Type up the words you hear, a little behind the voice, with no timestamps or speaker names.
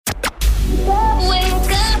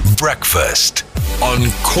breakfast on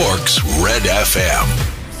Cork's Red FM.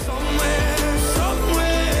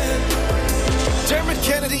 Dermot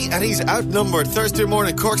Kennedy, and he's outnumbered. Thursday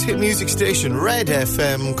morning, Cork's hit music station, Red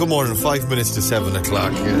FM. Good morning, 5 minutes to 7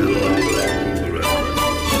 o'clock.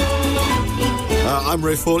 I'm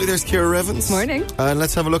Ray Foley, there's Ciara Evans. Morning. And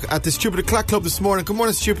let's have a look at the Stupid O'Clock Club this morning. Good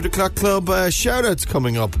morning, Stupid O'Clock Club. Shout-outs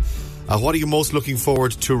coming up. What are you most looking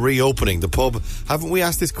forward to reopening? The pub. Haven't we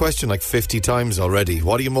asked this question like 50 times already?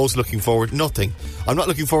 What are you most looking forward? Nothing. I'm not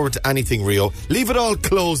looking forward to anything, Rio. Leave it all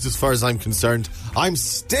closed as far as I'm concerned. I'm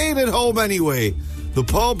staying at home anyway. The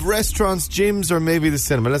pub, restaurants, gyms, or maybe the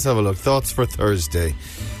cinema. Let's have a look. Thoughts for Thursday.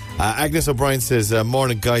 Agnes O'Brien says,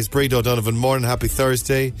 morning guys. Breed O'Donovan, morning, happy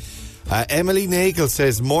Thursday. Emily Nagel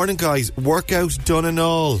says, morning guys, workout done and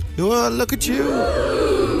all. Oh, look at you.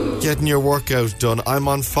 Getting your workout done. I'm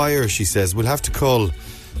on fire, she says. We'll have to call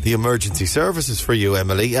the emergency services for you,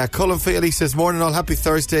 Emily. Colin Feely says, morning all, happy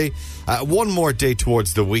Thursday. One more day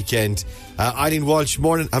towards the weekend. Eileen Walsh,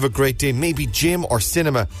 morning, have a great day. Maybe gym or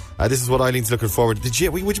cinema. This is what Eileen's looking forward to. The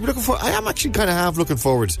gym, would you be looking for? I am actually kind of half looking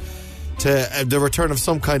forward to the return of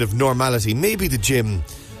some kind of normality. Maybe the gym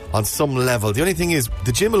on some level. The only thing is,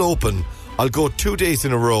 the gym will open. I'll go 2 days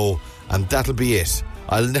in a row and that'll be it.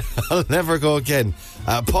 I'll never go again.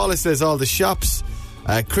 Paula says all the shops.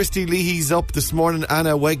 Christy Leahy's up this morning.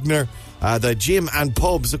 Anna Wegner. The gym and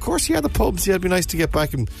pubs. Of course, yeah, the pubs. Yeah, it'd be nice to get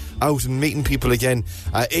back and out and meeting people again.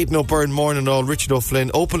 Aidan O'Byrne, morning all. Richard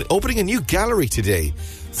O'Flynn. Opening a new gallery today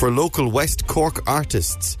for local West Cork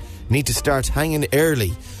artists. Need to start hanging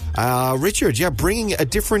early. Richard, yeah, bringing a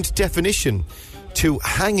different definition to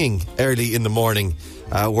hanging early in the morning,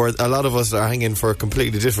 where a lot of us are hanging for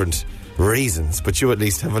completely different reasons, but you at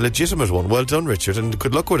least have a legitimate one. Well done, Richard, and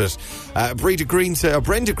good luck with it. Brenda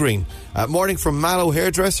Green, morning from Mallow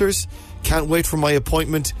Hairdressers. Can't wait for my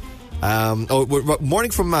appointment.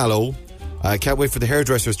 Morning from Mallow. Can't wait for the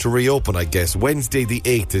hairdressers to reopen, I guess. Wednesday the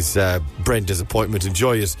 8th is Brenda's appointment.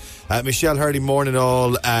 Enjoy it. Michelle Hurley, morning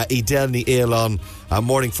all. Edelny Ailon,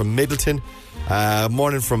 morning from Middleton.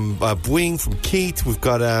 Morning from Bwing, from Keith. We've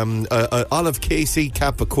got Olive Casey,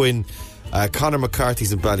 Kappa Quinn, Conor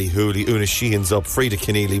McCarthy's in Ballyhooly, Una Sheehan's up, Frida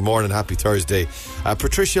Keneally, morning, happy Thursday.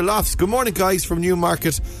 Patricia Lofts, good morning guys from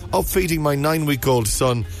Newmarket, up feeding my 9-week-old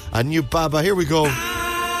son, a new baba, here we go.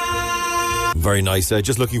 Very nice.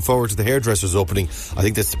 Just looking forward to the hairdressers opening. I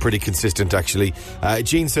think that's pretty consistent actually.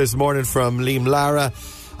 Jean says morning from Liam Lara.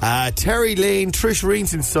 Terry Lane, Trish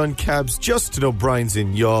Reens and Son Cabs, Justin O'Brien's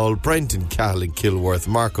in Youghal, Brenton Cahill in Kilworth,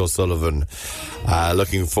 Mark O'Sullivan.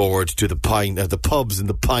 Looking forward to the pubs and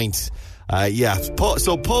the pints.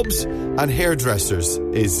 So pubs and hairdressers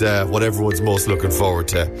is what everyone's most looking forward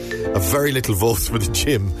to. A very little votes for the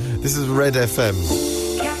gym. This is Red FM.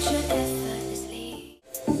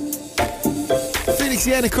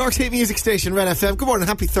 Sienna, Cork's hit music station, Red FM. Good morning,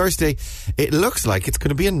 happy Thursday. It looks like it's going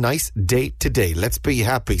to be a nice day today. Let's be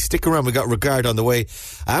happy. Stick around, we got Regard on the way,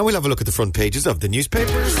 and we'll have a look at the front pages of the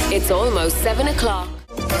newspapers. It's almost 7 o'clock.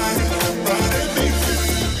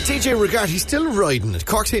 DJ Regard, he's still riding it.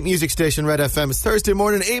 Cork's hit music station, Red FM. It's Thursday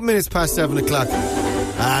morning, 8 minutes past 7 o'clock.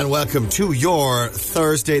 And welcome to your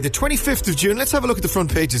Thursday, the 25th of June. Let's have a look at the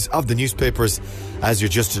front pages of the newspapers as you're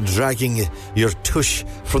just dragging your tush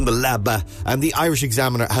from the lab. And the Irish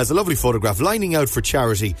Examiner has a lovely photograph lining out for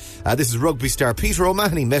charity. This is rugby star Peter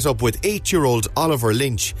O'Mahony met up with 8-year-old Oliver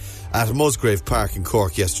Lynch at Musgrave Park in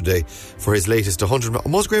Cork yesterday for his latest 100...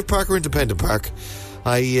 Musgrave Park or Independent Park?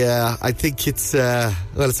 I think it's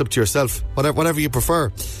it's up to yourself, whatever you prefer.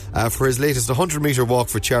 For his latest 100-metre walk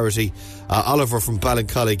for charity, Oliver from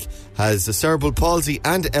Ballincollig has cerebral palsy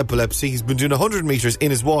and epilepsy. He's been doing 100 metres in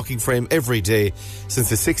his walking frame every day since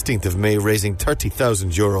the 16th of May, raising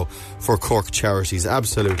 €30,000 for Cork charities.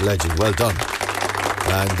 Absolute legend. Well done.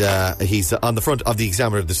 And he's on the front of the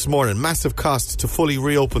Examiner this morning. Massive cost to fully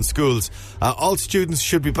reopen schools. All students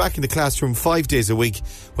should be back in the classroom 5 days a week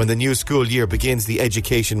when the new school year begins, the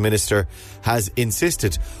Education Minister has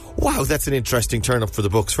insisted. Wow, that's an interesting turn up for the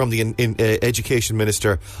books from the Education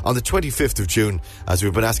Minister on the 25th of June, as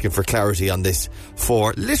we've been asking for clarity on this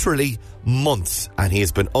for literally months, and he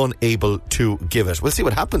has been unable to give it. We'll see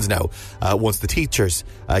what happens now once the teachers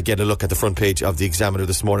get a look at the front page of the Examiner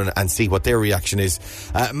this morning and see what their reaction is.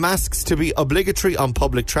 Masks to be obligatory on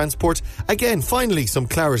public transport. Again, finally some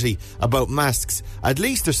clarity about masks. At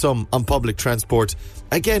least there's some on public transport.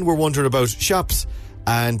 Again, we're wondering about shops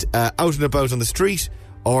and out and about on the street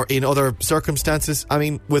or in other circumstances. I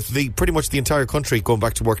mean, with pretty much the entire country going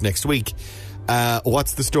back to work next week,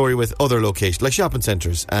 what's the story with other locations, like shopping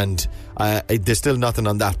centres? And there's still nothing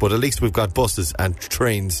on that, but at least we've got buses and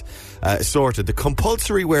trains sorted. The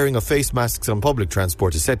compulsory wearing of face masks on public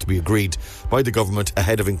transport is set to be agreed by the government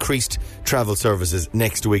ahead of increased travel services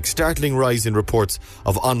next week. Startling rise in reports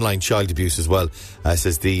of online child abuse as well,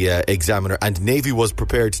 says the Examiner. And Navy was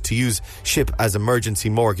prepared to use ship as emergency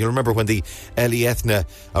morgue. You remember when the Ellie Ethna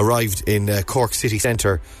arrived in Cork city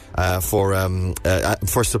centre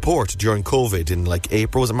for support during COVID in like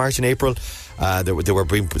April, was it March and April?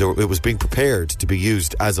 It was being prepared to be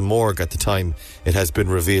used as a morgue at the time, it has been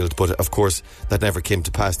revealed, but of course that never came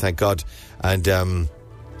to pass, thank God. And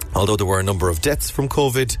although there were a number of deaths from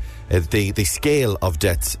COVID, the scale of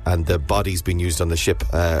deaths and the bodies being used on the ship,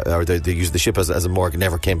 or they used the ship as a morgue,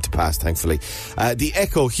 never came to pass, thankfully. The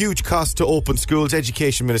Echo, huge cost to open schools.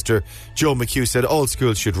 Education Minister Joe McHugh said all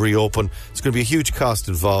schools should reopen. It's going to be a huge cost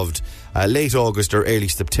involved. Late August or early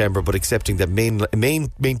September, but accepting that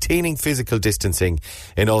maintaining physical distancing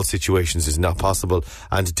in all situations is not possible.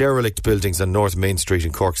 And derelict buildings on North Main Street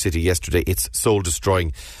in Cork City yesterday, it's soul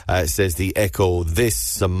destroying, says the Echo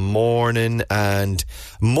this morning. And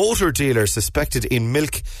motor dealer suspected in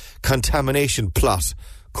milk contamination plot.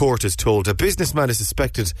 Court is told a businessman is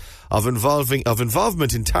suspected of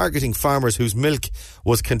involvement in targeting farmers whose milk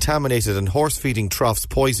was contaminated and horse feeding troughs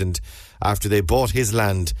poisoned after they bought his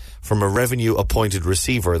land from a revenue-appointed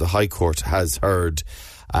receiver, the High Court has heard.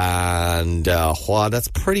 And that's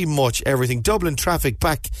pretty much everything. Dublin traffic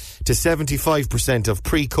back to 75% of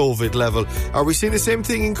pre-COVID level. Are we seeing the same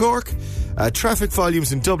thing in Cork? Traffic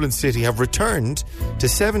volumes in Dublin City have returned to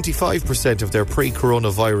 75% of their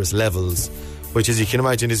pre-coronavirus levels, which, as you can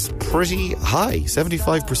imagine, is pretty high.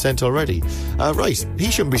 75% already. Right,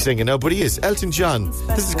 he shouldn't be singing now, but he is. Elton John.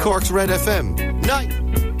 This is Cork's Red FM. Night.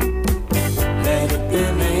 Let it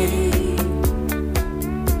be me.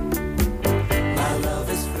 My love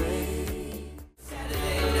is free.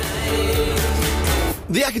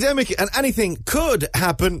 The Academic, and anything could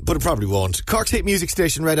happen, but it probably won't. Cork's hit music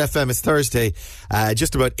station, Red FM. It's Thursday,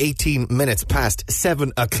 just about 18 minutes past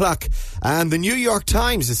 7 o'clock. And the New York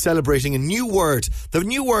Times is celebrating a new word. The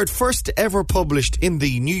new word first ever published in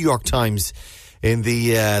the New York Times in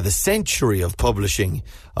the century of publishing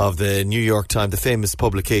of the New York Times, the famous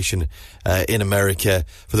publication in America.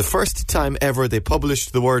 For the first time ever, they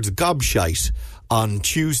published the words gobshite on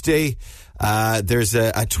Tuesday. There's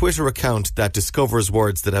a Twitter account that discovers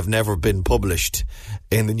words that have never been published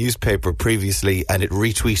in the newspaper previously, and it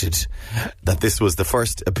retweeted that this was the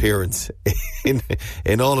first appearance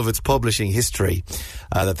in all of its publishing history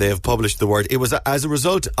that they have published the word. It was as a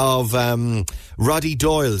result of Roddy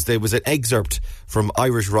Doyle's. There was an excerpt from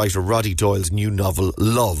Irish writer Roddy Doyle's new novel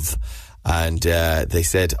Love. And they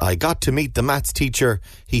said, I got to meet the maths teacher.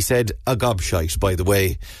 He said a gobshite, by the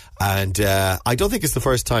way. And I don't think it's the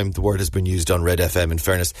first time the word has been used on Red FM, in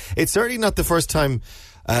fairness. It's certainly not the first time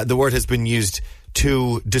the word has been used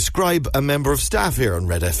to describe a member of staff here on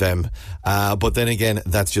Red FM. But then again,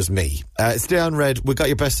 that's just me. Stay on Red. We got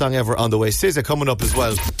your best song ever on the way. SZA coming up as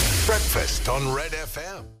well. Breakfast on Red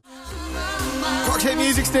FM. Cork's hit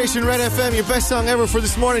music station, Red FM. Your best song ever for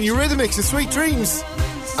this morning. Eurythmics and Sweet Dreams.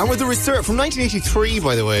 And with the research from 1983,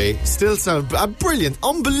 by the way, still sound a brilliant,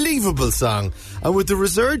 unbelievable song. And with the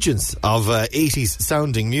resurgence of 80s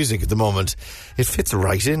sounding music at the moment, it fits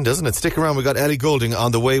right in, doesn't it? Stick around, we got Ellie Goulding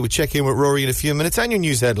on the way. We'll check in with Rory in a few minutes, and your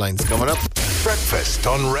news headlines coming up. Breakfast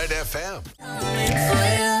on Red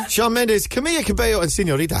FM. Shawn Mendes, Camilla Cabello and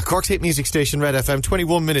Señorita. Cork's hit music station, Red FM,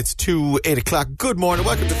 21 minutes to 8 o'clock. Good morning,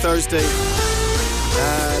 welcome to Thursday.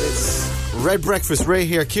 And it's Red Breakfast. Ray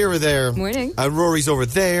here, Ciara there. Morning. And Rory's over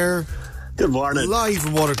there. Good morning. Live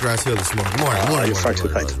in Watergrass Hill this morning. Morning.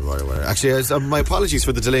 Actually, my apologies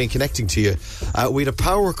for the delay in connecting to you. We had a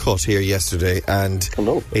power cut here yesterday, and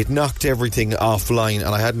it knocked everything offline, and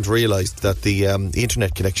I hadn't realised that the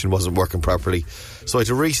internet connection wasn't working properly. So I had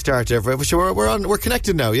to restart everything. So we're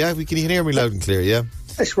connected now, yeah? You can hear me loud and clear, yeah?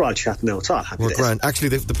 Yes, we're all chatting now. It's all happy days. Grand.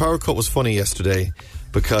 Actually, the power cut was funny yesterday,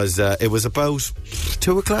 because it was about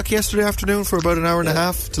 2 o'clock yesterday afternoon for about an hour and a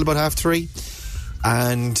half, till about 3:30.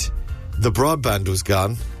 And the broadband was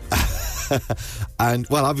gone. And,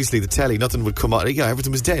 well, obviously the telly, nothing would come out. Yeah,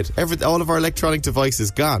 everything was dead. All of our electronic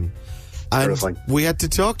devices gone. And Terrifying. We had to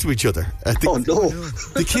talk to each other.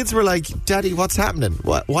 The kids were like, Daddy, what's happening?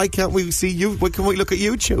 Why can't we see you? Why can't we look at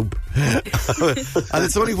YouTube? And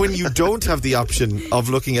it's only when you don't have the option of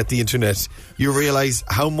looking at the internet, you realise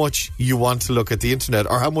how much you want to look at the internet,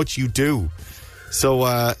 or how much you do. So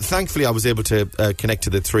thankfully I was able to connect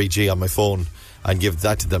to the 3G on my phone and give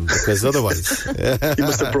that to them, because otherwise... You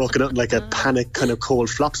must have broken out in like a panic kind of cold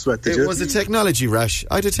flop sweat, did you? It was a technology rash.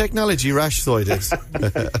 I had a technology rash, so I did.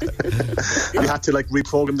 You had to like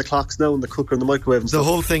reprogram the clocks now and the cooker and the microwave and The stuff.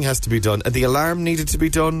 whole thing has to be done. The alarm needed to be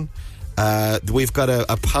done. We've got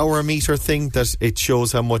a power meter thing that it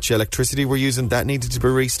shows how much electricity we're using. That needed to be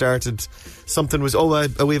restarted. Something was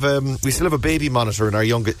we still have a baby monitor in our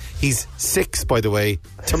youngest. He's 6, by the way.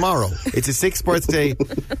 Tomorrow, it's his 6th birthday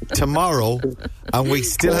tomorrow, and we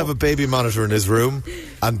still have a baby monitor in his room.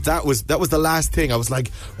 And that was the last thing. I was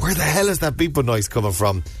like, where the hell is that beeping noise coming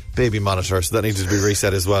from? Baby monitor, so that needed to be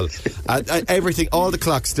reset as well. Everything, all the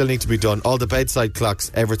clocks still need to be done. All the bedside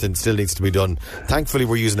clocks, everything still needs to be done. Thankfully,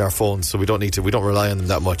 we're using our phones, so we don't rely on them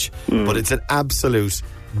that much. But it's an absolute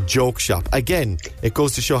joke shop. Again, it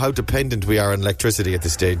goes to show how dependent we are on electricity at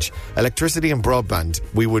this stage. Electricity and broadband,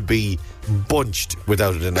 we would be bunched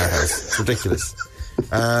without it in our house. It's ridiculous.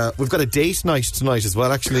 We've got a date night tonight as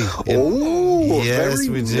well, actually. Yes, very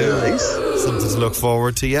we do. nice. Something to look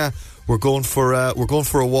forward to. Yeah, we're going for a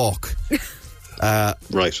walk.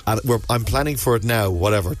 Right. And I'm planning for it now.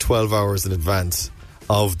 12 hours in advance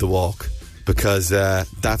of the walk, because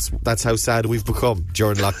that's how sad we've become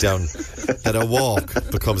during lockdown. That a walk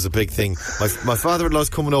becomes a big thing. My father-in-law's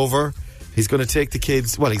coming over. He's going to take the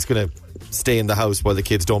kids. Well, he's going to stay in the house while the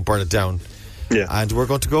kids don't burn it down. Yeah. And we're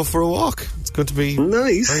going to go for a walk. It's going to be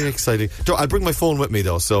nice. Very exciting. I'll bring my phone with me,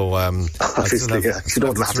 though, so... obviously, yeah. You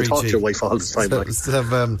don't have to talk to your wife all the time. I still have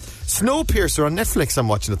Snowpiercer on Netflix I'm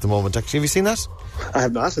watching at the moment, actually. Have you seen that? I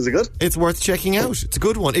have not. Is it good? It's worth checking out. It's a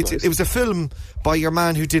good one. It was a film by your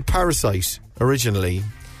man who did Parasite originally.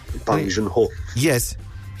 Bong Joon-ho. Yes.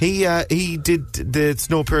 He did the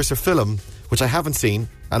Snowpiercer film, which I haven't seen,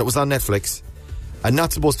 and it was on Netflix, and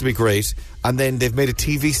not supposed to be great. And then they've made a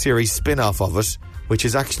TV series spin-off of it, which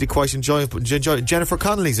is actually quite enjoyable. Jennifer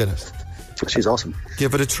Connelly's in it. She's awesome.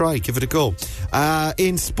 Give it a try. Give it a go.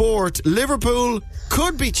 In sport, Liverpool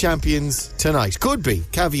could be champions tonight. Could be.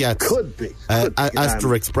 Caveats. Could be.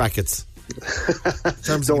 Asterisk brackets.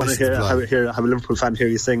 Don't want to have a Liverpool fan hear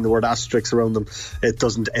you saying the word asterisk around them. It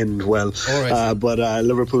doesn't end well. Right. But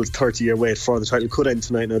Liverpool's 30-year wait for the title could end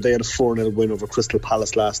tonight. Now, they had a 4-0 win over Crystal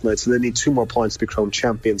Palace last night, so they need 2 more points to be crowned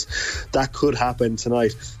champions. That could happen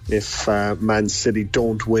tonight if Man City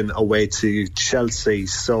don't win away to Chelsea.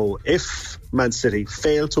 So if Man City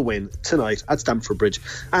fail to win tonight at Stamford Bridge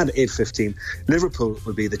at 8:15, Liverpool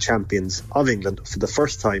will be the champions of England for the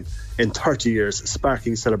first time in 30 years,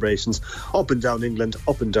 sparking celebrations up and down England,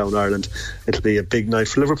 up and down Ireland. It'll be a big night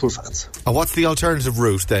for Liverpool fans. And what's the alternative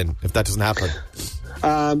route then, if that doesn't happen?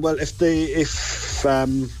 Well, if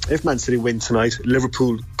Man City win tonight,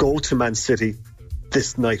 Liverpool go to Man City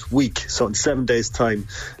this week. So in 7 days' time,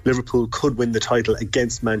 Liverpool could win the title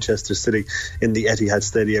against Manchester City in the Etihad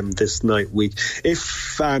Stadium this week.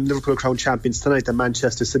 If Liverpool are crowned champions tonight, then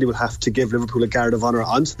Manchester City will have to give Liverpool a guard of honour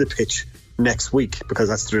onto the pitch next week, because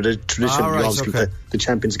that's the tradition. Right, you always give the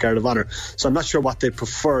champions a guard of honour. So I'm not sure what they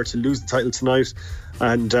prefer, to lose the title tonight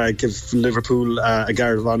and give Liverpool a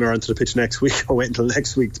guard of honour onto the pitch next week, or wait until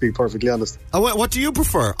next week, to be perfectly honest. What do you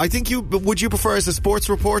prefer? Would you prefer, as a sports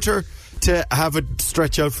reporter, to have it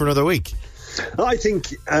stretch out for another week? I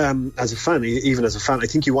think as a fan, I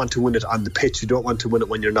think you want to win it on the pitch. You don't want to win it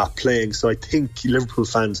when you're not playing. So I think Liverpool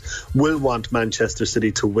fans will want Manchester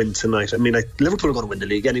City to win tonight. I mean, Liverpool are going to win the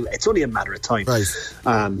league anyway. It's only a matter of time.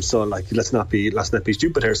 Right. So let's not be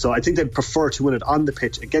stupid here. So I think they'd prefer to win it on the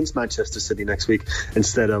pitch against Manchester City next week,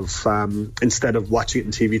 instead of watching it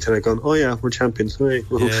on TV tonight going, oh yeah, we're champions. Hey.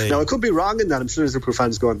 Yeah. Now I could be wrong in that. I'm sure there's Liverpool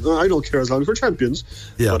fans going, I don't care as long as we're champions.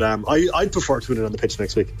 Yeah. But I'd prefer to win it on the pitch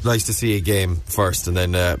next week. Nice to see a game first and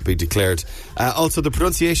then be declared. Also, the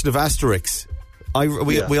pronunciation of Asterix,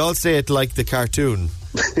 we all say it like the cartoon,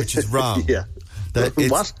 which is wrong. Yeah.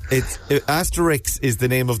 What? Asterix is the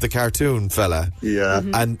name of the cartoon, fella. Yeah.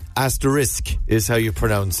 And asterisk is how you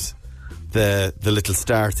pronounce the little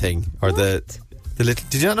star thing, or the little.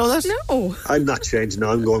 Did you not know that? No. I'm not changing.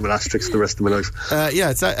 No, I'm going with asterisk the rest of my life.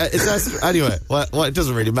 It's anyway. Well, it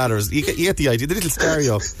doesn't really matter. You get the idea. The little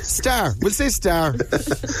stereo. Star. We'll say star.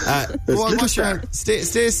 Go on, wash your hands.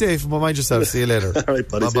 Stay safe. Mind yourself. See you later. All right,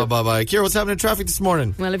 buddy. Bye. Ciara, what's happening in traffic this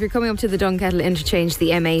morning? Well, if you're coming up to the Dunkettle interchange,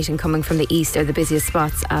 the M8 and coming from the east are the busiest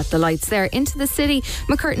spots at the lights there. Into the city,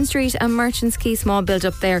 McCurtain Street and Merchants Quay, small build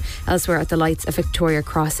up there. Elsewhere at the lights, Victoria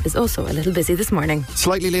Cross is also a little busy this morning.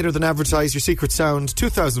 Slightly later than advertised, your secret sound,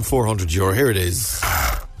 €2,400. Here it is.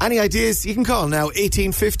 Any ideas? You can call now,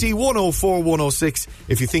 1850 104 106.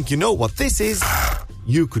 If you think you know what this is,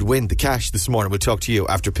 you could win the cash this morning. We'll talk to you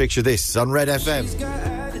after Picture This on Red FM.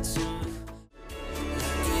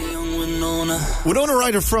 Winona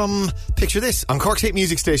Ryder from Picture this on Cork's hit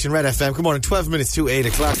music station, Red FM. Good morning, 12 minutes to 8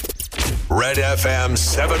 o'clock. Red FM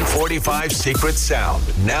 745 Secret Sound.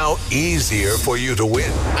 Now easier for you to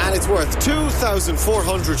win. And it's worth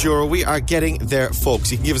 €2,400. We are getting there,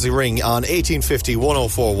 folks. You can give us a ring on 1850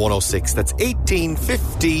 104 106. That's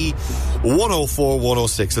 1850 104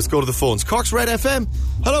 106. Let's go to the phones. Cork's Red FM.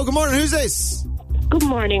 Hello, good morning. Who's this? Good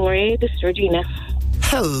morning, Ray. This is Regina.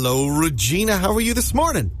 Hello, Regina. How are you this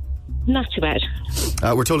morning? Not too bad.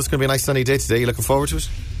 We're told it's going to be a nice sunny day today. You looking forward to it?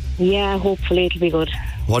 Yeah, hopefully it'll be good.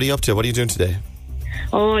 What are you up to? What are you doing today?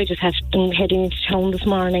 Oh, I just have been heading into town this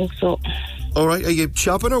morning, so... All right. Are you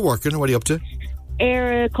shopping or working? What are you up to?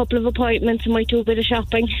 A couple of appointments and might do a bit of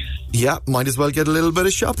shopping. Yeah, might as well get a little bit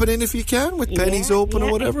of shopping in if you can, with pennies open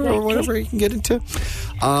or whatever, exactly. or whatever you can get into.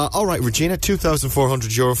 All right, Regina,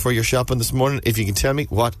 €2,400 for your shopping this morning. If you can tell me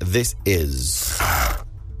what this is.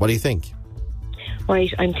 What do you think?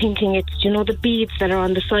 Right, I'm thinking it's, the beads that are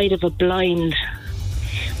on the side of a blind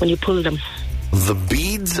when you pull them. The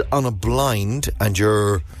beads on a blind, and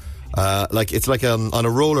you're it's like on a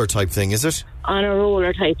roller type thing, is it? On a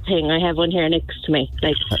roller type thing. I have one here next to me.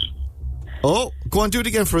 Oh, go on, do it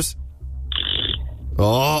again for us.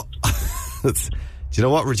 Oh, do you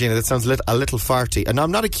know what, Regina? That sounds a little farty, and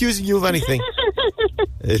I'm not accusing you of anything.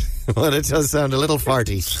 But it does sound a little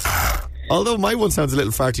farty. Although my one sounds a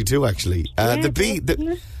little farty too, actually.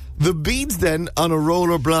 The beads then on a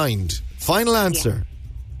roller blind. Final answer.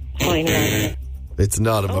 Yeah. Final answer. It's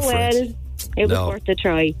not, I'm afraid. Well, it was worth a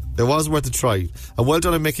try. It was worth a try. And well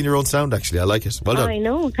done on making your own sound, actually. I like it. Well done. I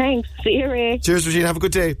know, thanks. See you, Ray. Cheers, Regina. Have a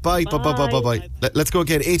good day. Bye. Bye. Let's go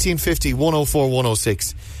again. 1850 104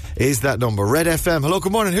 106 is that number. Red FM. Hello,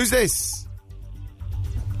 good morning. Who's this?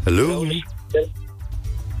 Hello.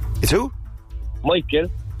 It's who? Michael.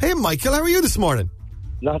 Hey, Michael. How are you this morning?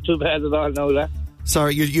 Not too bad at all now, that.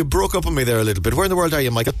 Sorry, you broke up on me there a little bit. Where in the world are you,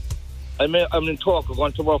 Michael? I'm in Cork. I'm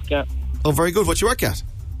going to work at. Oh, very good. What you work at?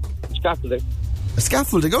 Scaffolding.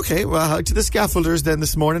 Scaffolding, okay. Well, hi to the scaffolders then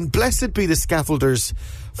this morning. Blessed be the scaffolders,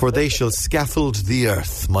 for they shall scaffold the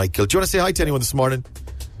earth, Michael. Do you want to say hi to anyone this morning?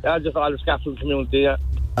 Yeah, just all the scaffolding community, yeah.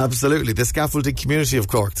 Absolutely, the scaffolding community of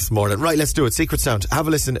Cork this morning. Right, let's do it. Secret sound. Have a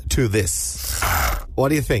listen to this. What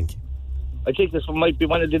do you think? I think this might be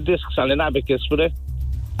one of the discs on an abacus, would it?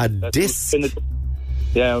 A disc?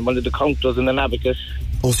 Yeah, one of the counters in an abacus.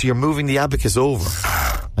 Oh, so you're moving the abacus over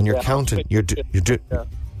and you're counting. You're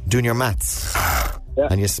doing your maths. Yeah.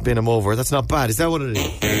 And you spin them over. That's not bad. Is that what it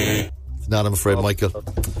is? It's not, I'm afraid, Michael.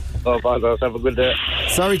 Oh, bother. Have a good day.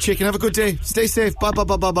 Sorry, chicken. Have a good day. Stay safe. Bye.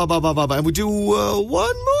 And we do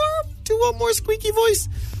one more squeaky voice.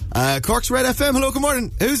 Cork's Red FM. Hello, good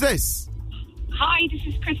morning. Who's this? Hi, this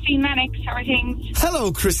is Christine Mannix. How are things?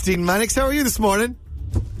 Hello, Christine Mannix. How are you this morning?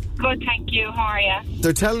 Good, thank you. How are you?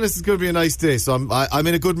 They're telling us it's going to be a nice day, so I'm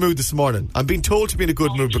in a good mood this morning. I'm being told to be in a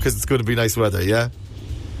good mood because it's going to be nice weather, yeah?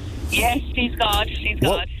 Yes, please God. Please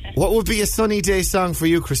God. What would be a sunny day song for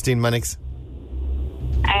you, Christine Mannix?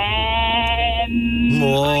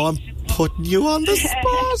 I'm putting you on the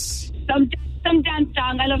spot. Some dance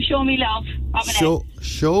song. I love Show Me Love.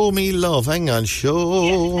 Show me love. Hang on.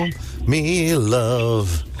 Show me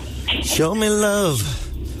love. Show me love.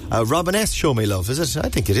 Robin S. Show Me Love, is it? I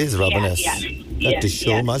think it is Robin S. That's the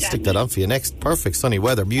show. I'll stick that on for you next. Perfect sunny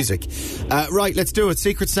weather music. Right, let's do it.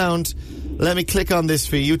 Secret sound. Let me click on this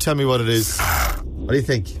for you. You tell me what it is. What do you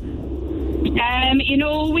think?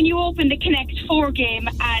 When you open the Connect 4 game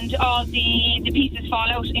and all the pieces fall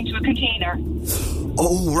out into a container.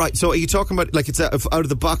 Oh, right. So are you talking about like it's out of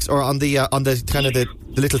the box or on the kind of the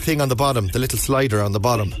little thing on the bottom, the little slider on the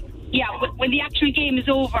bottom? Yeah, when the actual game is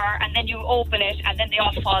over and then you open it and then they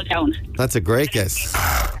all fall down. That's a great guess.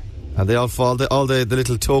 And they all fall, all the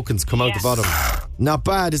little tokens come out the bottom. Not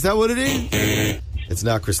bad. Is that what it is? It's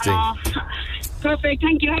not, Christine. Perfect.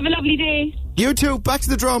 Thank you. Have a lovely day. You too. Back to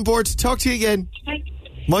the drawing board. Talk to you again.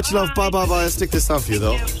 Much love. Bye. I'll stick this on for you,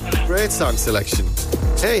 though. Great song selection.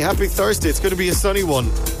 Hey, happy Thursday. It's going to be a sunny one.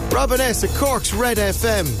 Robin S. at Cork's Red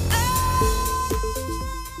FM.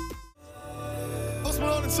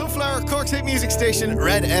 Sunflower, Cork's hit music station,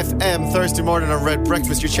 Red FM. Thursday morning on Red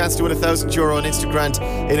Breakfast. Your chance to win €1,000 on Instagram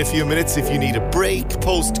in a few minutes. If you need a break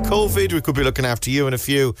post-COVID, we could be looking after you in a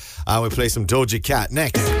few. And we play some Doja Cat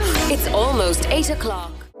next. It's almost 8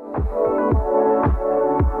 o'clock.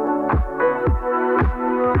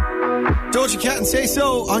 Doja Cat and Say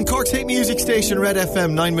So on Cork's hit music station, Red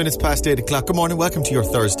FM, 9 minutes past 8 o'clock. Good morning, welcome to your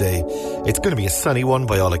Thursday. It's going to be a sunny one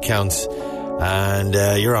by all accounts. And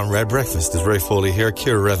you're on Red Breakfast. There's Ray Foley here,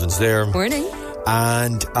 Ciara Evans there. Morning.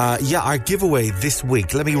 And our giveaway this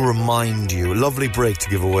week, let me remind you, lovely break to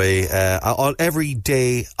give away every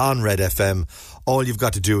day on Red FM all you've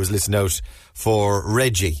got to do is listen out for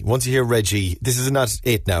Reggie. Once you hear Reggie, this is not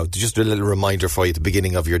it now, just a little reminder for you at the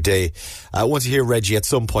beginning of your day. Once you hear Reggie at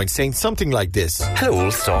some point saying something like this. Hello,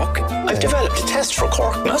 old stock. I've developed a test for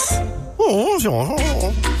corkness.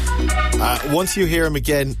 Once you hear him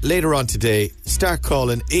again later on today, start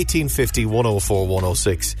calling 1850 104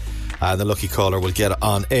 106. The lucky caller will get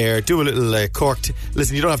on air. Do a little Cork.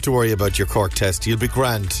 Listen, you don't have to worry about your Cork test. You'll be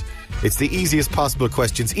grand. It's the easiest possible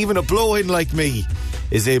questions. Even a blow-in like me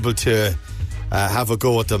is able to have a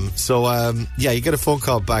go at them. So, yeah, you get a phone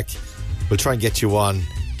call back. We'll try and get you on.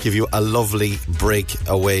 Give you a lovely break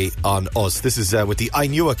away on us. This is with the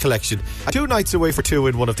Ainua collection. 2 nights away for 2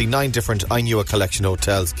 in one of the 9 different Ainua collection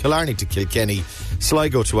hotels. Killarney to Kilkenny,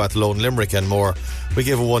 Sligo to Athlone, Limerick and more. We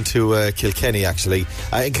gave one to Kilkenny actually,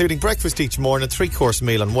 including breakfast each morning, 3-course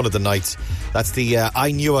meal on one of the nights. That's the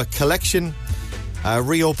Ainua collection.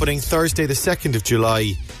 Reopening Thursday the 2nd of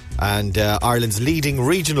July. And Ireland's leading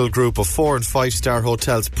regional group of 4- and 5-star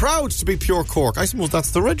hotels, proud to be pure Cork. I suppose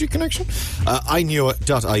that's the Reggie connection.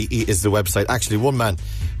 Ainua.ie is the website. Actually, one man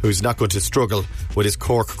who's not going to struggle with his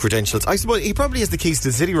Cork credentials. I suppose he probably has the keys to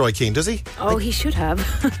the city, Roy Keane, does he? Oh, he should have.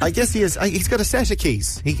 I guess he is. He's got a set of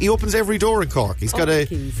keys. He opens every door in Cork. He's got a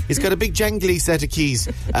big jangly set of keys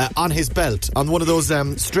on his belt, on one of those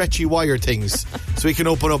stretchy wire things, so he can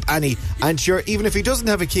open up any. And sure, even if he doesn't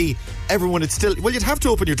have a key, everyone would still. Well, you'd have to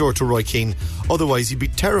open your door to Roy Keane, otherwise you'd be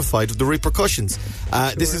terrified of the repercussions.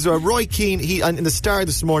 This is Roy Keane. He in the Star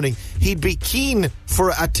this morning. He'd be keen for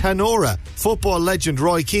a Tanora. Football legend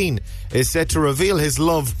Roy Keane is set to reveal his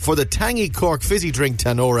love for the tangy Cork fizzy drink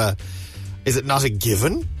Tanora. Is it not a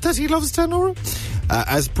given that he loves Tanora?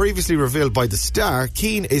 As previously revealed by the Star,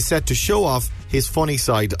 Keane is set to show off his funny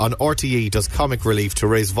side on RTE Does Comic Relief to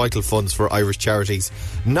raise vital funds for Irish charities.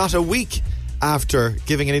 Not a week after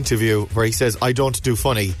giving an interview where he says, I don't do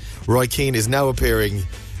funny, Roy Keane is now appearing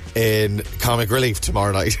in Comic Relief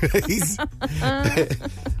tomorrow night.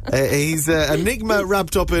 he's enigma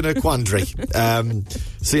wrapped up in a quandary.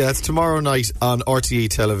 So yeah, it's tomorrow night on RTE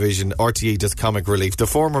television. RTE Does Comic Relief. The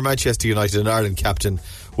former Manchester United and Ireland captain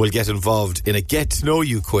will get involved in a Get to Know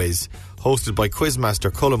You quiz hosted by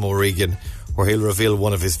quizmaster Colm O'Regan, where he'll reveal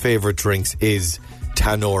one of his favourite drinks is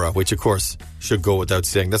Tanora, which of course should go without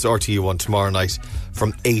saying. That's RTE1 tomorrow night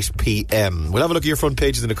from 8 p.m. We'll have a look at your front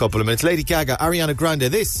pages in a couple of minutes. Lady Gaga, Ariana Grande.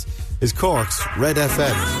 This is Cork's Red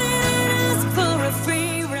FM.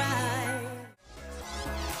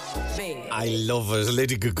 I love it.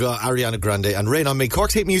 Lady Gaga, Ariana Grande and Rain on Me.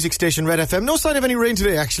 Cork's hit music station, Red FM. No sign of any rain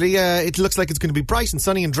today, actually. It looks like it's going to be bright and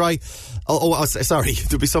sunny and dry. Sorry.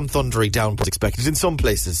 There'll be some thundery downpours expected in some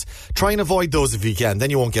places. Try and avoid those if you can. Then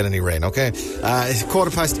you won't get any rain, okay? It's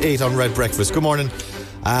 8:15 on Red Breakfast. Good morning.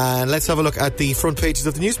 And let's have a look at the front pages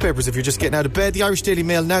of the newspapers if you're just getting out of bed. The Irish Daily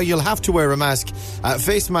Mail, now you'll have to wear a mask.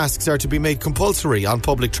 Face masks are to be made compulsory on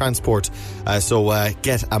public transport, so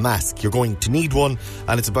get a mask. You're going to need one,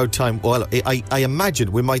 and it's about time. Well, I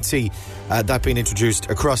imagine we might see that being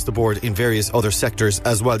introduced across the board in various other sectors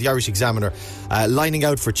as well. The Irish Examiner lining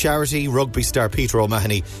out for charity. Rugby star Peter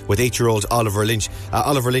O'Mahony with 8-year-old Oliver Lynch.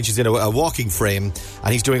 Oliver Lynch is in a walking frame,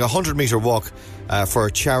 and he's doing a 100-metre walk for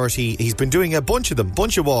charity. He's been doing a bunch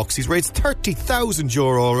of walks. He's raised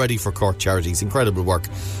 €30,000 already for Cork charities. Incredible work.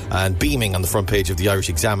 And beaming on the front page of the Irish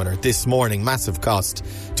Examiner this morning, massive cost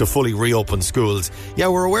to fully reopen schools. Yeah,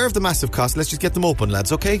 we're aware of the massive cost. Let's just get them open,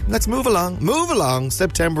 lads, okay? Let's move along.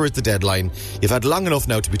 September is the deadline. You've had long enough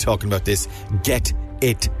now to be talking about this. Get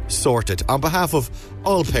it sorted. On behalf of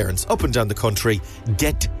all parents up and down the country,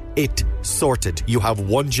 get it sorted. You have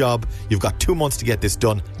one job. You've got 2 months to get this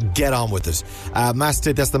done. Get on with it.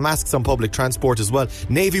 That's the masks on public transport as well.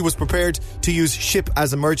 Navy was prepared to use ship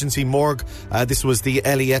as emergency morgue. This was the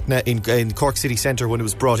Ellie Etna in Cork City Centre when it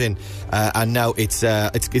was brought in, and now it's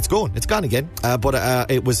gone. It's gone again.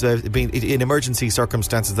 But it was in emergency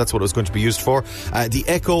circumstances. That's what it was going to be used for. The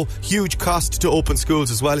Echo, huge cost to open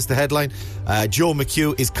schools as well is the headline. Joe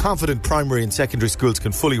McHugh is confident primary and secondary schools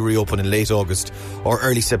can fully reopen in late August or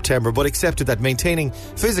early September, but accepted that maintaining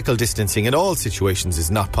physical distancing in all situations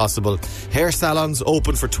is not possible. Hair salons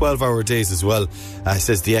open for 12-hour days as well,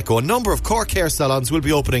 says the Echo. A number of Cork hair salons will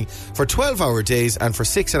be opening for 12-hour days and for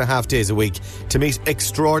 6.5 days a week to meet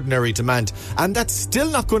extraordinary demand. And that's still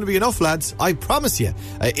not going to be enough, lads, I promise you.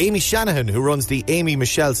 Amy Shanahan, who runs the Amy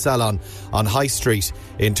Michelle Salon on High Street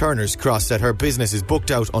in Turner's Cross, said her business is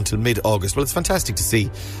booked out until mid-August. Well, it's fantastic to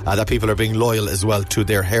see that people are being loyal as well to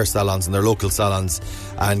their hair salons and their local salons.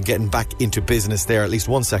 and getting back into business there. At least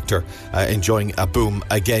one sector enjoying a boom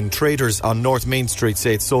again. Traders on North Main Street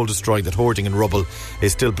say it's soul destroying that hoarding and rubble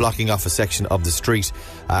is still blocking off a section of the street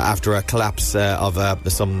after a collapse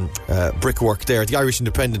of some brickwork there. The Irish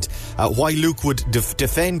Independent, why Luke would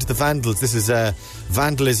defend the vandals. This is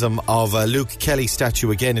vandalism of Luke Kelly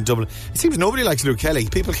statue again in Dublin. It seems nobody likes Luke Kelly.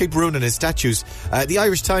 People keep ruining his statues. The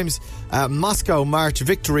Irish Times, Moscow March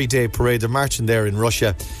Victory Day parade. They're marching there in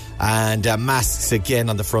Russia. And masks again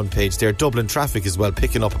on the front page there. Dublin traffic as well,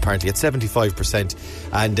 picking up apparently at 75%.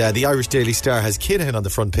 And the Irish Daily Star has Kinahan on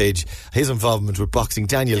the front page. His involvement with boxing,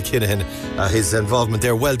 Daniel Kinahan, his involvement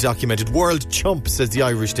there, well documented. World chump, says the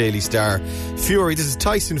Irish Daily Star. Fury, this is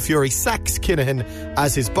Tyson Fury, sacks Kinahan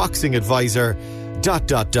as his boxing advisor. ...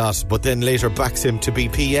 but then later backs him to be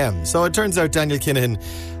PM. So it turns out Daniel Kinahan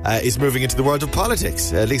is moving into the world of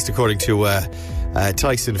politics, at least according to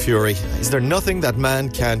Tyson Fury. Is there nothing that man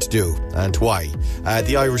can't do? And why?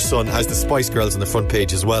 The Irish Sun has the Spice Girls on the front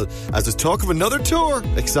page as well, as there's talk of another tour.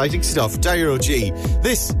 Exciting stuff. Dario G.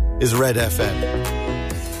 This is Red FM.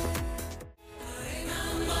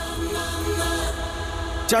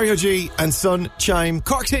 Dario G and Sun Chime,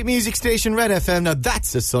 Cork's hit music station, Red FM. Now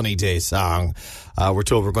that's a sunny day song. We're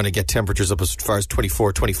told we're going to get temperatures up as far as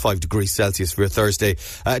 24, 25 degrees Celsius for your Thursday.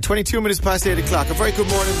 22 minutes past 8 o'clock. A very good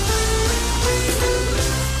morning.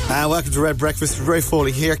 Welcome to Red Breakfast. Ray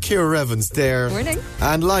Foley here, Ciara Evans there. Morning.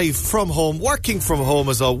 And live from home, working from home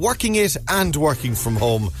as well, working it and working from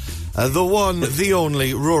home. The one, the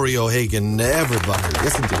only, Rory O'Hagan. Everybody,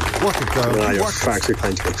 yes indeed. Work it, girl. You're far too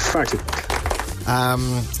kind to me. Far too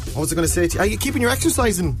what was I going to say to you? Are you keeping your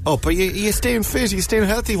exercising up? Are you staying fit? Are you staying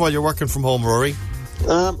healthy while you're working from home, Rory?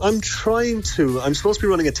 I'm trying to. I'm supposed to be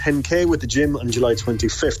running a 10k with the gym on July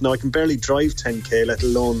 25th. Now I can barely drive 10k, let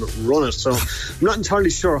alone run it. So I'm not entirely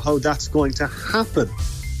sure how that's going to happen.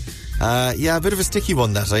 Yeah, a bit of a sticky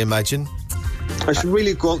one, that I imagine. I should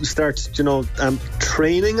really go out and start,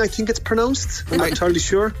 training, I think it's pronounced. I'm not entirely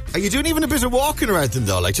sure. Are you doing even a bit of walking or anything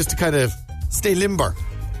though, like just to kind of stay limber?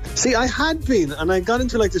 See, I had been, and I got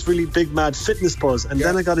into like this really big mad fitness buzz, and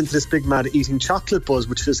then I got into this big mad eating chocolate buzz,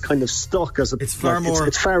 which is kind of stuck as a. It's far more.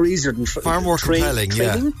 It's far easier than far more compelling.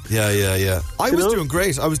 Training. Yeah. I was doing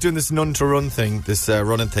great. I was doing this none to run thing, this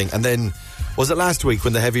running thing, and then was it last week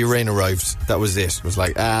when the heavy rain arrived? That was it. It was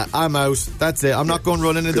like, I'm out. That's it. I'm not going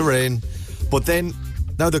running in the rain. But then,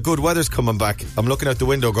 now the good weather's coming back, I'm looking out the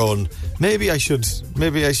window going, maybe I should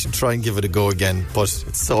try and give it a go again, but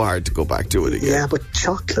it's so hard to go back to it again. Yeah, but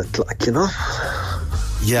chocolate,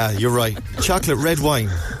 Yeah, you're right. Chocolate, red wine.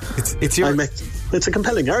 It's a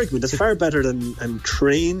compelling argument. It's far better than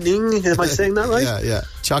training. Am I saying that right? Yeah.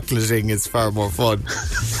 Chocolating is far more fun.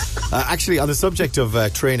 Actually, on the subject of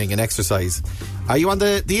training and exercise, are you on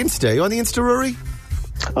the Insta? Are you on the Insta, Rory?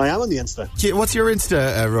 I am on the Insta. What's your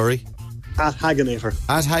Insta, Rory? At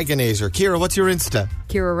Haganator. Ciara, what's your Insta?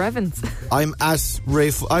 Ciara Evans. I'm Ray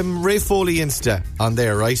Foley Insta on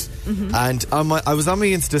there, right? Mm-hmm. And I was on my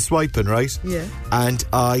Insta swiping, right? Yeah. And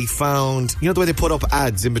I found, the way they put up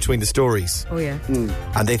ads in between the stories. Oh yeah.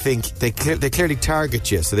 And they think they clearly target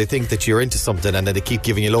you, so they think that you're into something, and then they keep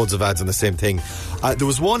giving you loads of ads on the same thing. There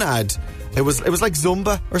was one ad. It was like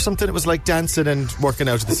Zumba or something. It was like dancing and working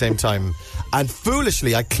out at the same time. And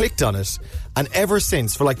foolishly, I clicked on it. And ever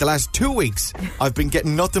since, for like the last 2 weeks, I've been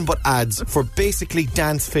getting nothing but ads for basically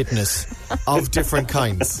dance fitness of different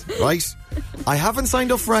kinds, right? I haven't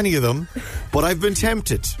signed up for any of them, but I've been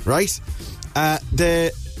tempted, right?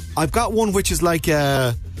 I've got one which is like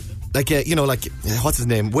what's his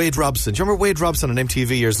name? Wade Robson. Do you remember Wade Robson on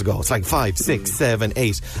MTV years ago? It's like 5, 6, 7,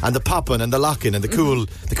 8. And the popping and the locking and the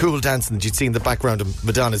cool dancing that you'd see in the background of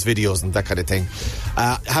Madonna's videos and that kind of thing.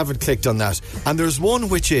 Haven't clicked on that. And there's one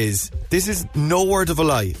which is, this is no word of a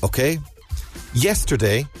lie, okay?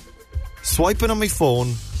 Yesterday, swiping on my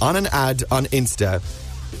phone on an ad on Insta,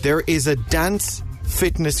 there is a dance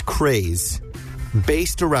fitness craze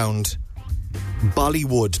based around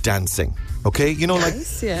Bollywood dancing. Okay,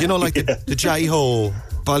 the Jai-Ho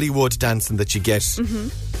Bollywood dancing that you get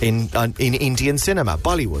in Indian cinema,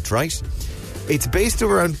 Bollywood, right? It's based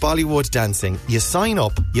around Bollywood dancing. You sign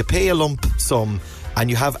up, you pay a lump sum, and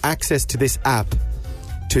you have access to this app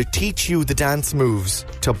to teach you the dance moves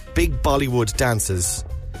to big Bollywood dances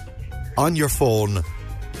on your phone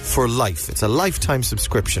for life. It's a lifetime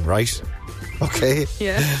subscription, right? Okay.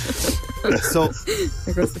 Yeah. So,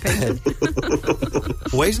 there goes the painting.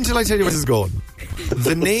 Wait until I tell you where this is going.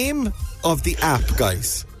 The name of the app,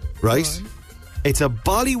 guys, right? It's a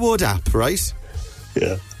Bollywood app, right?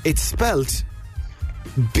 Yeah. It's spelt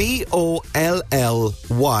Bolly,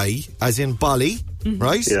 as in Bolly,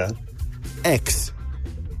 right? Yeah. X.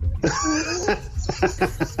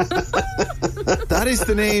 That is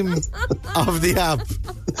the name of the app.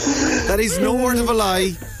 That is no word of a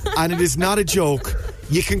lie, and it is not a joke.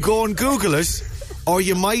 You can go and Google it, or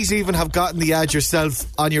you might even have gotten the ad yourself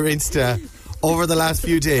on your Insta over the last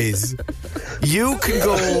few days. You can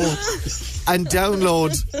go and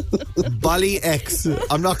download Bolly-x.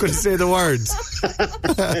 I'm not going to say the words.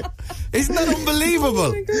 Isn't that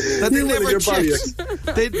unbelievable? That they never checked.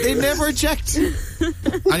 They never checked.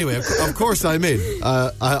 Anyway, of course I'm in.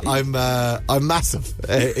 I'm massive.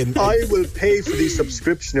 I will pay for the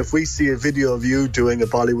subscription if we see a video of you doing a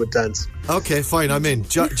Bollywood dance. Okay, fine, I'm in.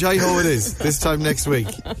 Jai ho it is. This time next week.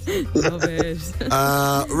 Love it.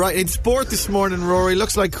 Right, in sport this morning, Rory,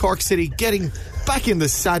 looks like Cork City getting back in the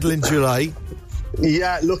saddle in July.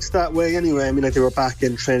 Yeah, it looks that way anyway. I mean, like, they were back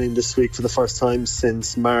in training this week for the first time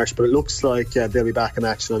since March, but it looks like they'll be back in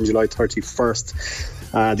action on July 31st.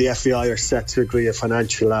 The FAI are set to agree a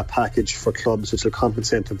financial package for clubs which will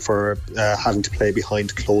compensate them for having to play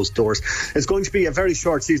behind closed doors. It's going to be a very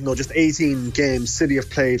short season though, just 18 games. City have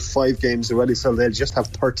played 5 games already, so they'll just have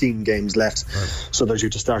 13 games left. Right. So they're due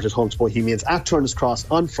to start at home to Bohemians at Turner's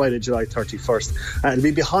Cross on Friday, July 31st. It'll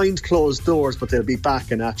be behind closed doors, but they'll be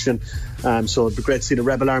back in action. So it'd be great to see the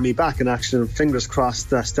Rebel Army back in action, and fingers crossed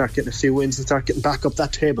start getting a few wins and start getting back up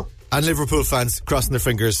that table. And Liverpool fans crossing their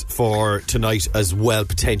fingers for tonight as well,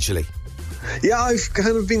 potentially. Yeah, I've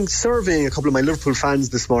kind of been surveying a couple of my Liverpool fans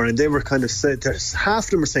this morning. They were kind of half of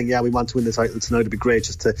them are saying, yeah, we want to win the title tonight. It'd be great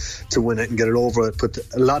just to win it and get it over it. But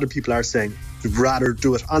a lot of people are saying we'd rather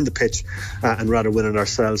do it on the pitch and rather win it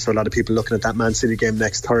ourselves. So a lot of people looking at that Man City game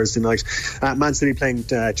next Thursday night. Man City playing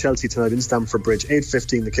Chelsea tonight in Stamford Bridge,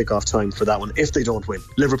 8:15 the kick-off time for that one. If they don't win,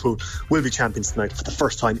 Liverpool will be champions tonight for the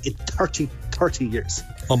first time in 30 years.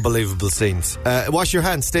 Unbelievable scenes. Wash your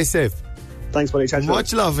hands, stay safe. Thanks, buddy.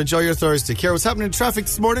 Much love. Enjoy your Thursday. Ciara, what's happening in traffic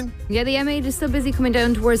this morning? Yeah, the M8 is still busy coming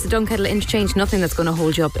down towards the Dunkettle interchange. Nothing that's going to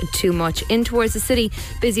hold you up too much. In towards the city,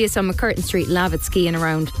 busiest on McCurtain Street, Lavitz Quay and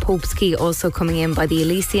around Pope's Quay. Also coming in by the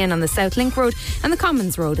Elysian on the South Link Road, and the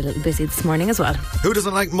Commons Road a little busy this morning as well. Who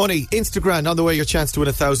doesn't like money? Instagram on the way, your chance to win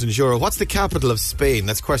 €1,000. What's the capital of Spain?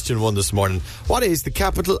 That's question 1 this morning. What is the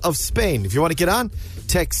capital of Spain? If you want to get on,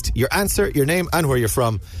 text your answer, your name and where you're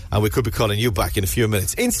from, and we could be calling you back in a few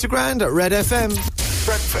minutes. Instagram at Red FM.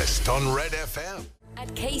 Breakfast on Red FM.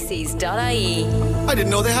 At Casey's.ie. I didn't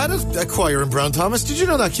know they had a choir in Brown Thomas. Did you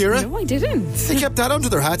know that, Ciara? No, I didn't. They kept that under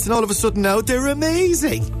their hats, and all of a sudden now they're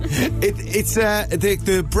amazing. It's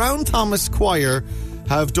the Brown Thomas choir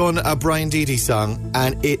have done a Brian Deady song,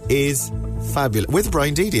 and it is fabulous. With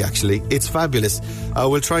Brian Deady, actually. It's fabulous.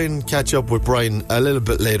 We'll try and catch up with Brian a little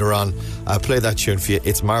bit later on. Play that tune for you.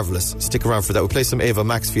 It's marvellous. Stick around for that. We'll play some Ava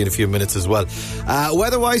Max for you in a few minutes as well.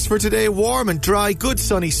 Weather-wise for today, warm and dry, good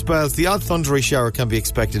sunny spells. The odd thundery shower can be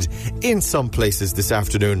expected in some places this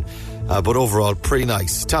afternoon. But overall, pretty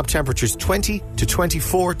nice. Top temperatures 20 to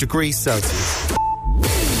 24 degrees Celsius.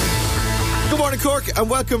 Good morning, Cork, and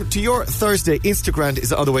welcome to your Thursday. Instagram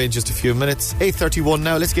is on the way in just a few minutes. 8:31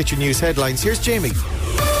 now. Let's get your news headlines. Here's Jamie.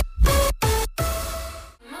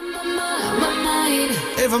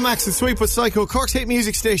 Ava Max and Sweet But Psycho, Cork's hit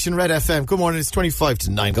music station, Red FM. Good morning, it's 25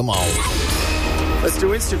 to 9. Come on. Let's do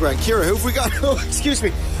Instagram. Ciara, who have we got? Oh, excuse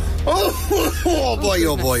me. Oh boy,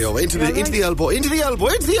 oh boy, oh. Into the elbow, into the elbow,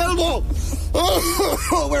 into the elbow.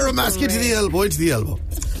 Oh, wear a mask, into the elbow, into the elbow.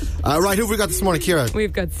 Right, who have we got this morning, Ciara?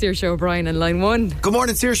 We've got Saoirse O'Brien on line 1. Good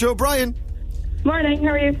morning, Saoirse O'Brien. Morning,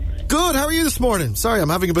 how are you? Good, how are you this morning? Sorry, I'm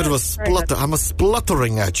having a bit of a splutter. I'm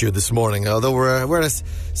spluttering at you this morning, although we're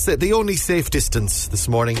the only safe distance this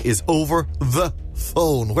morning is over the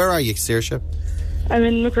phone. Where are you, Saoirse? I'm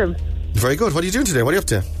in Macroom. Very good. What are you doing today? What are you up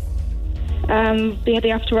to? Be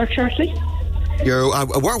heading off to work shortly. You're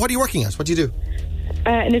what are you working at? What do you do?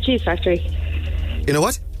 In a cheese factory. In a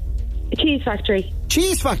what? A cheese factory.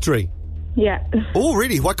 Cheese factory? Yeah. Oh,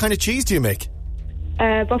 really? What kind of cheese do you make?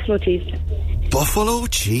 Buffalo cheese. Buffalo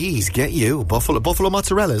cheese, get you. Buffalo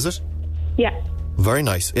mozzarella, is it? Yeah. Very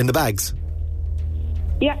nice. In the bags?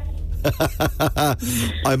 Yeah.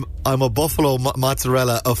 I'm a buffalo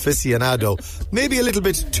mozzarella aficionado. Maybe a little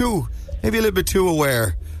bit too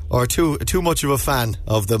aware, or too much of a fan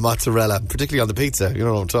of the mozzarella, particularly on the pizza. You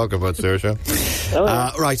know what I'm talking about, Saoirse.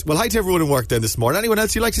 Right. Well, hi to everyone in work then this morning. Anyone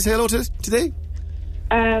else you'd like to say hello to today?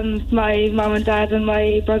 My mum and dad and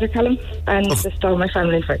my brother Callum, and just all my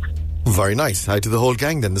family and friends. Very nice. Hi to the whole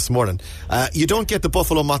gang then this morning. You don't get the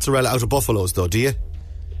buffalo mozzarella out of buffaloes though, do you?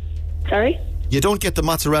 Sorry? You don't get the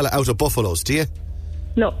mozzarella out of buffaloes, do you?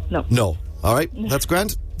 No. No. All right, that's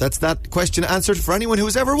grand. That's that question answered for anyone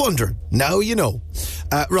who's ever wondering. Now you know.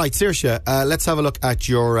 Right, Saoirse, let's have a look at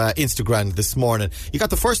your Instagram this morning. You got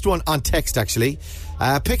the first one on text, actually.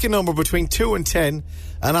 Pick a number between 2 and 10,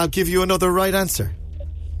 and I'll give you another right answer.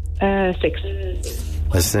 6. I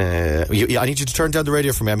need you to turn down the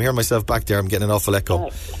radio for me. I'm hearing myself back there. I'm getting an awful echo.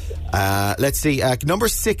 Let's see. Number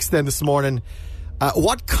 6 then this morning.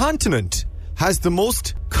 What continent has the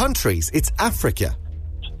most countries? It's Africa.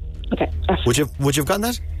 Okay. Would you have gotten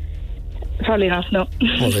that? Probably not, no.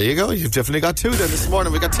 Well, there you go. You've definitely got 2 then this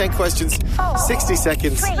morning. We've got 10 questions, 60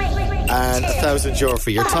 seconds, and €1,000 for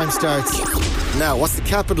your time starts now. What's the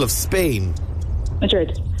capital of Spain?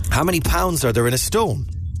 Madrid. How many pounds are there in a stone?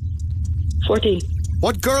 14.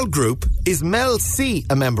 What girl group is Mel C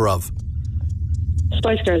a member of?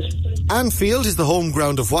 Spice Girls. Anfield is the home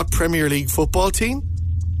ground of what Premier League football team?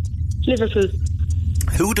 Liverpool.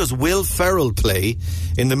 Who does Will Ferrell play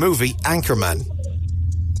in the movie Anchorman?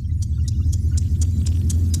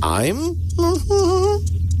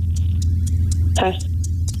 Pass.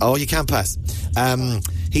 Oh, you can't pass.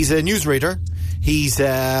 He's a newsreader. He's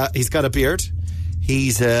got a beard.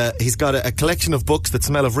 He's got a collection of books that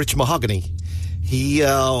smell of rich mahogany. He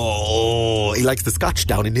likes the scotch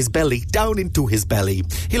down in his belly, down into his belly.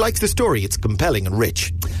 He likes the story. It's compelling and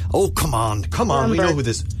rich. Oh, come on. We know who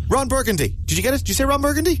this. Ron Burgundy. Did you get it? Did you say Ron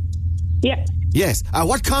Burgundy? Yeah. Yes.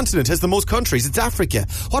 What continent has the most countries? It's Africa.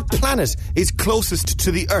 What planet is closest to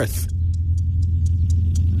the Earth?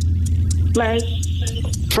 Mars.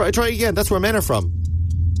 Try again. That's where men are from.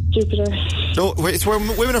 Jupiter. No, it's where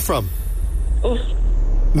women are from. Oh.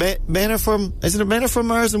 Men are from. Isn't it? Men are from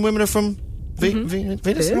Mars and women are from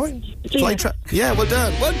Venus. Yeah. Well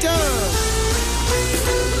done. Well done.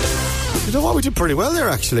 You know what? We did pretty well there,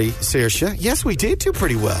 actually, Saoirse. Yes, we did do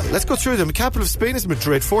pretty well. Let's go through them. The capital of Spain is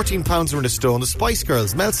Madrid. 14 pounds are in a stone. The Spice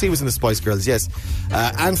Girls. Mel C was in the Spice Girls, yes.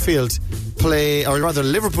 Anfield play, or rather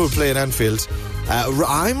Liverpool play in Anfield.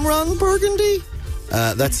 I'm Ron Burgundy.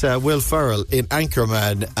 That's Will Ferrell in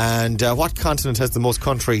Anchorman. And what continent has the most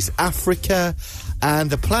countries? Africa. And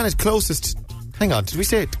the planet closest... Hang on, did we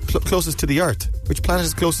say it? Closest to the Earth? Which planet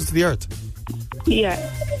is closest to the Earth? Yeah.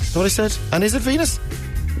 That's what I said. And is it Venus?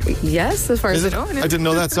 Yes, as far as I know. I didn't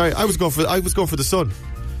know that. Sorry, I was going for the sun.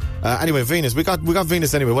 Anyway, Venus. We got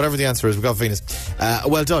Venus anyway. Whatever the answer is, we got Venus.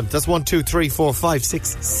 Well done. That's 1, 2, 3, 4, 5,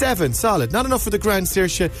 6, 7. Solid. Not enough for the grand,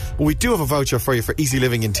 Saoirse, but we do have a voucher for you for Easy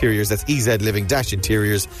Living Interiors. That's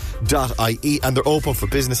ezliving-interiors.ie, and they're open for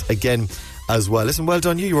business again as well. Listen, well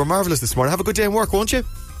done you were marvellous this morning. Have a good day in work, won't you?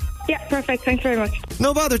 Yeah, perfect. Thanks very much.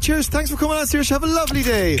 No bother. Cheers. Thanks for coming on, Saoirse. Have a lovely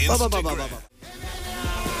day. Bye.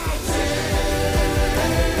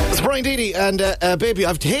 It's Brian Deady and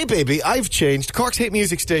Hey Baby, I've changed. Cork's hit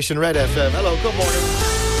music station, Red FM. Hello, good morning.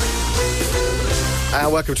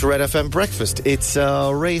 Welcome to Red FM Breakfast. It's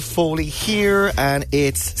Ray Foley here, and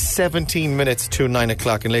it's 17 minutes to 9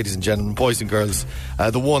 o'clock. And ladies and gentlemen, boys and girls,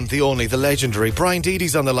 the one, the only, the legendary Brian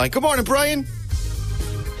Deady's on the line. Good morning, Brian.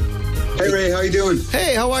 Hey Ray, how you doing?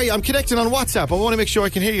 Hey, how are you? I'm connecting on WhatsApp. I want to make sure I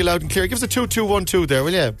can hear you loud and clear. Give us a 2212 there,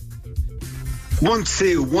 will you? 1,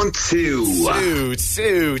 2, 1,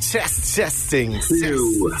 2. Testing.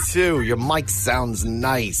 2. Your mic sounds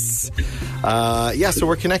nice. So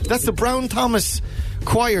we're connected. That's the Brown Thomas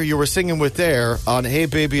choir you were singing with there on Hey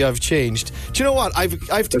Baby, I've Changed. Do you know what? I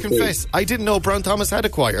have to confess, I didn't know Brown Thomas had a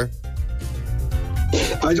choir.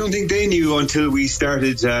 I don't think they knew until we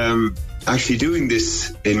started actually doing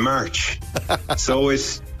this in March. So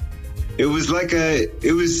it was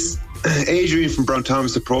Adrian from Brown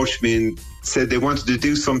Thomas approached me and said they wanted to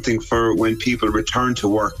do something for when people return to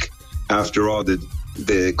work after all the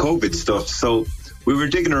COVID stuff. So we were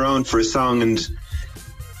digging around for a song, and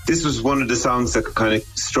this was one of the songs that kind of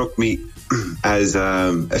struck me as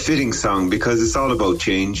a fitting song, because it's all about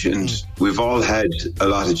change, and we've all had a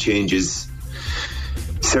lot of changes.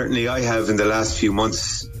 Certainly I have in the last few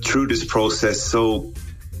months through this process. So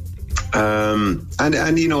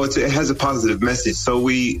and you know, it has a positive message. So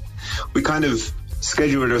we kind of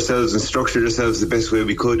scheduled ourselves and structured ourselves the best way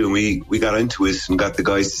we could, and we got into it and got the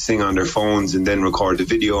guys to sing on their phones and then record the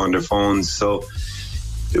video on their phones. So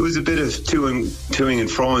it was a bit of toing and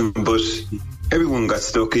froing, but everyone got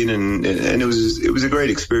stuck in, and it was a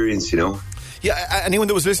great experience, you know. Yeah, anyone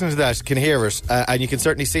that was listening to that can hear it, and you can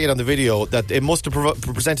certainly see it on the video that it must have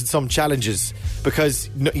presented some challenges, because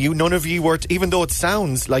none of you were, even though it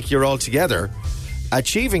sounds like you're all together,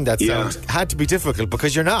 achieving that sound had to be difficult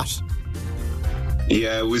because you're not.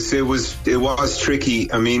 Yeah, it was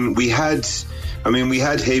tricky. I mean, we had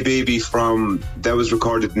Hey Baby that was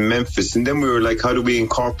recorded in Memphis, and then we were like, how do we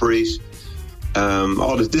incorporate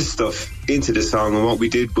all of this stuff into the song. And what we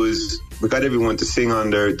did was we got everyone to sing on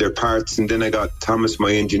their parts, and then I got Thomas,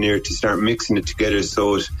 my engineer, to start mixing it together,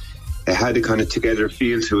 so it had a kind of together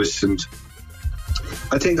feel to it. And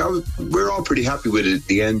I think we're all pretty happy with it at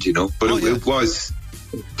the end, you know. But it was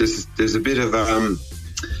there's a bit of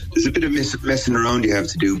messing around you have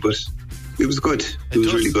to do, but it was good. It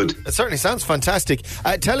was really good. It certainly sounds fantastic.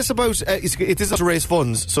 Tell us about it is to raise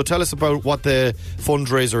funds, so tell us about what the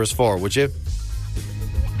fundraiser is for, would you?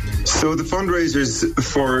 So the fundraiser is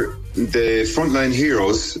for the frontline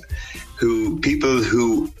heroes, people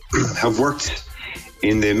who have worked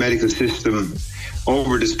in the medical system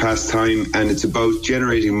over this past time, and it's about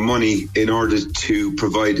generating money in order to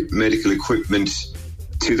provide medical equipment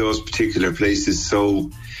to those particular places.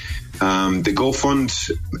 So the GoFund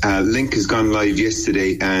link has gone live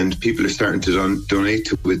yesterday, and people are starting to donate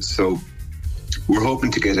to it. So we're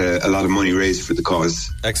hoping to get a lot of money raised for the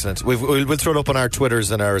cause. Excellent. We'll throw it up on our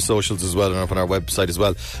Twitters and our socials as well, and up on our website as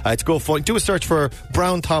well. It's GoFund. Do a search for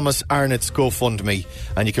Brown Thomas Arnott's GoFundMe,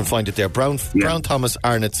 and you can find it there. Brown Thomas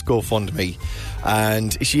Arnott's GoFundMe.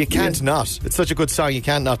 And you can't not. It's such a good song, you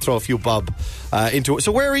can't not throw a few bob into it.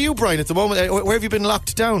 So where are you, Brian, at the moment? Where have you been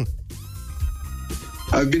locked down?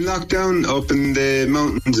 I've been locked down up in the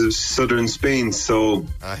mountains of southern Spain, so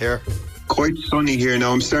here. Quite sunny here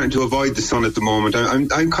now. I'm starting to avoid the sun at the moment.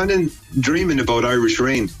 I'm kind of dreaming about Irish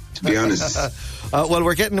rain, to be honest. Well,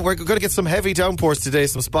 we're going to get some heavy downpours today,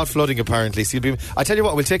 some spot flooding apparently. So I tell you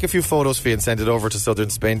what, we'll take a few photos for you and send it over to southern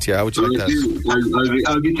Spain to you. How would you like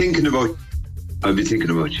that? I'll be thinking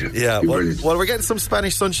about you. Yeah, well, we're getting some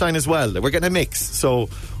Spanish sunshine as well. We're getting a mix, so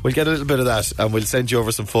we'll get a little bit of that, and we'll send you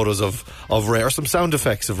over some photos of rain, or some sound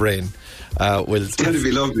effects of rain. That'd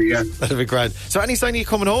be lovely, yeah. That'd be grand. So any sign of you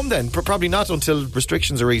coming home then? Probably not until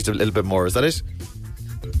restrictions are eased a little bit more, is that it?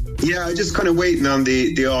 Yeah, I'm just kind of waiting on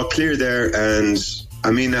the all clear there, and I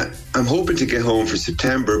mean, I'm hoping to get home for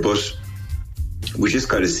September, but we just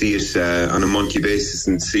got to see it on a monthly basis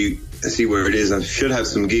and see where it is. I should have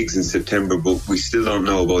some gigs in September, but we still don't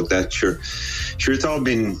know about that. Sure, it's all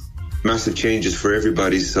been massive changes for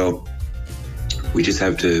everybody, so we just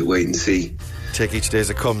have to wait and see. Take each day as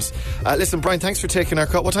it comes. Listen, Brian, thanks for taking our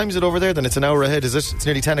call. What time is it over there then? It's an hour ahead, is it? It's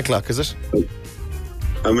nearly 10 o'clock, is it?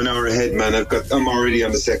 I'm an hour ahead, man. I'm already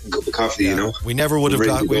on the second cup of coffee, you know. We never would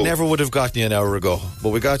have gotten you an hour ago, but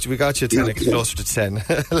we got you closer to 10.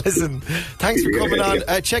 Listen, thanks for coming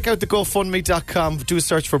on. Check out the GoFundMe.com. Do a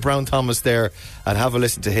search for Brown Thomas there, and have a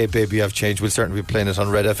listen to Hey Baby I've Changed. We'll certainly be playing it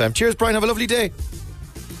on Red FM. Cheers, Brian. Have a lovely day.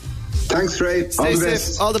 Thanks, Ray. Stay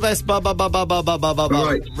safe. All the best.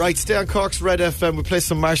 Bye. Right, stay on Cork's Red FM. We'll play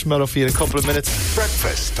some Marshmallow for you in a couple of minutes.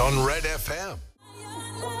 Breakfast on Red FM.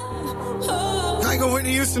 Hi, go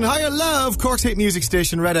Whitney Houston. Hiya, love. Cork's hit music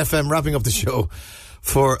station, Red FM, wrapping up the show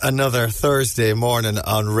for another Thursday morning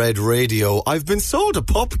on Red Radio. I've been sold a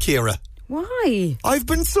pup, Ciara. Why? I've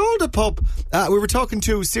been sold a pup. We were talking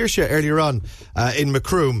to Saoirse earlier on in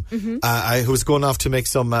Macroom, who was going off to make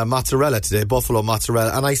some mozzarella today, buffalo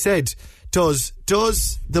mozzarella, and I said, Does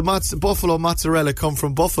the buffalo mozzarella come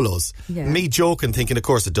from buffaloes? Yeah. Me joking, thinking, of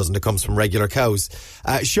course it doesn't. It comes from regular cows.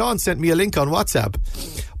 Sean sent me a link on WhatsApp.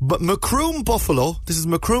 But Macroom Buffalo, this is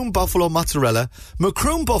Macroom Buffalo mozzarella.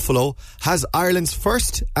 Macroom Buffalo has Ireland's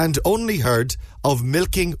first and only herd of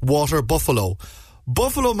milking water buffalo.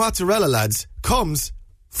 Buffalo mozzarella, lads, comes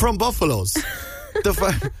from buffaloes.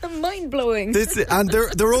 Mind-blowing. And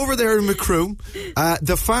they're over there in Macroom.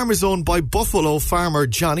 The farm is owned by buffalo farmer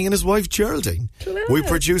Johnny and his wife Geraldine. Hello. We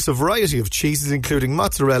produce a variety of cheeses, including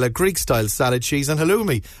mozzarella, Greek-style salad cheese, and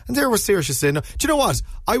halloumi. And there was Saoirse saying, do you know what?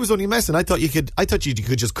 I was only messing. I thought you could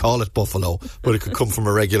just call it buffalo, but it could come from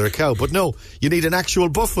a regular cow. But no, you need an actual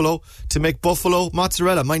buffalo to make buffalo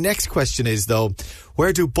mozzarella. My next question is, though,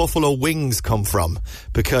 where do buffalo wings come from?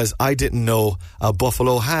 Because I didn't know a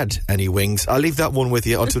buffalo had any wings. I'll leave that one with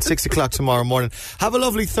you until 6 o'clock tomorrow morning. Have a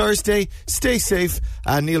lovely Thursday. Stay safe.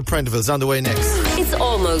 And Neil Prendeville's on the way next. It's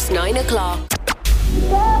almost 9 o'clock.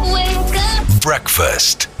 Wake up!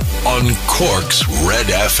 Breakfast on Cork's Red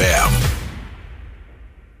FM.